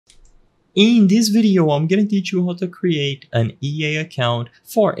In this video, I'm gonna teach you how to create an EA account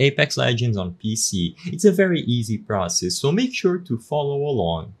for Apex Legends on PC. It's a very easy process, so make sure to follow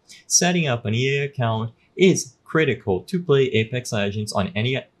along. Setting up an EA account is critical to play Apex Legends on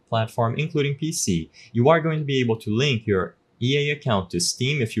any platform, including PC. You are going to be able to link your EA account to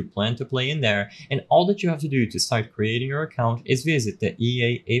Steam if you plan to play in there, and all that you have to do to start creating your account is visit the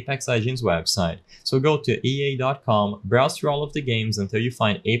EA Apex Legends website. So go to ea.com, browse through all of the games until you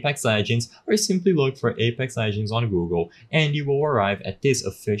find Apex Legends, or simply look for Apex Legends on Google and you will arrive at this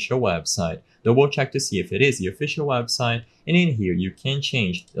official website. Double check to see if it is the official website, and in here you can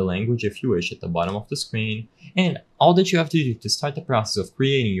change the language if you wish at the bottom of the screen. And all that you have to do to start the process of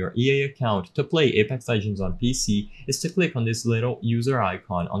creating your EA account to play Apex Legends on PC is to click on this little user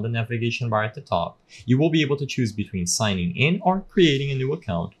icon on the navigation bar at the top. You will be able to choose between signing in or creating a new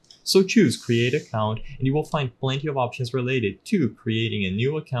account. So choose create account and you will find plenty of options related to creating a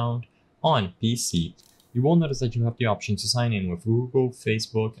new account on PC. You will notice that you have the option to sign in with Google,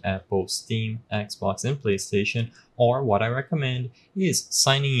 Facebook, Apple, Steam, Xbox, and PlayStation, or what I recommend is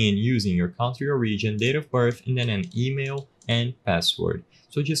signing in using your country or region, date of birth, and then an email and password.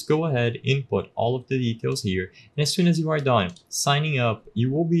 So just go ahead, input all of the details here, and as soon as you are done signing up, you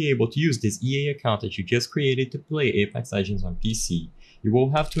will be able to use this EA account that you just created to play Apex Legends on PC. You will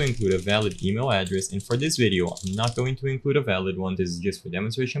have to include a valid email address, and for this video, I'm not going to include a valid one. This is just for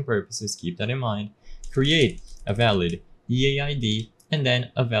demonstration purposes, keep that in mind. Create a valid EA ID and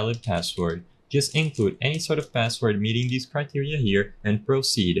then a valid password. Just include any sort of password meeting these criteria here and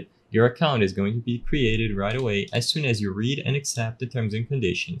proceed. Your account is going to be created right away as soon as you read and accept the terms and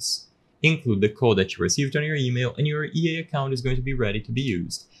conditions. Include the code that you received on your email and your EA account is going to be ready to be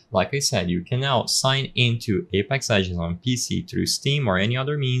used. Like I said, you can now sign into Apex Legends on PC through Steam or any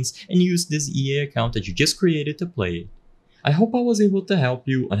other means and use this EA account that you just created to play. I hope I was able to help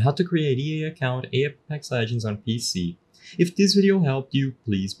you on how to create EA account Apex Legends on PC. If this video helped you,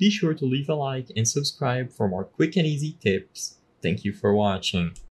 please be sure to leave a like and subscribe for more quick and easy tips. Thank you for watching.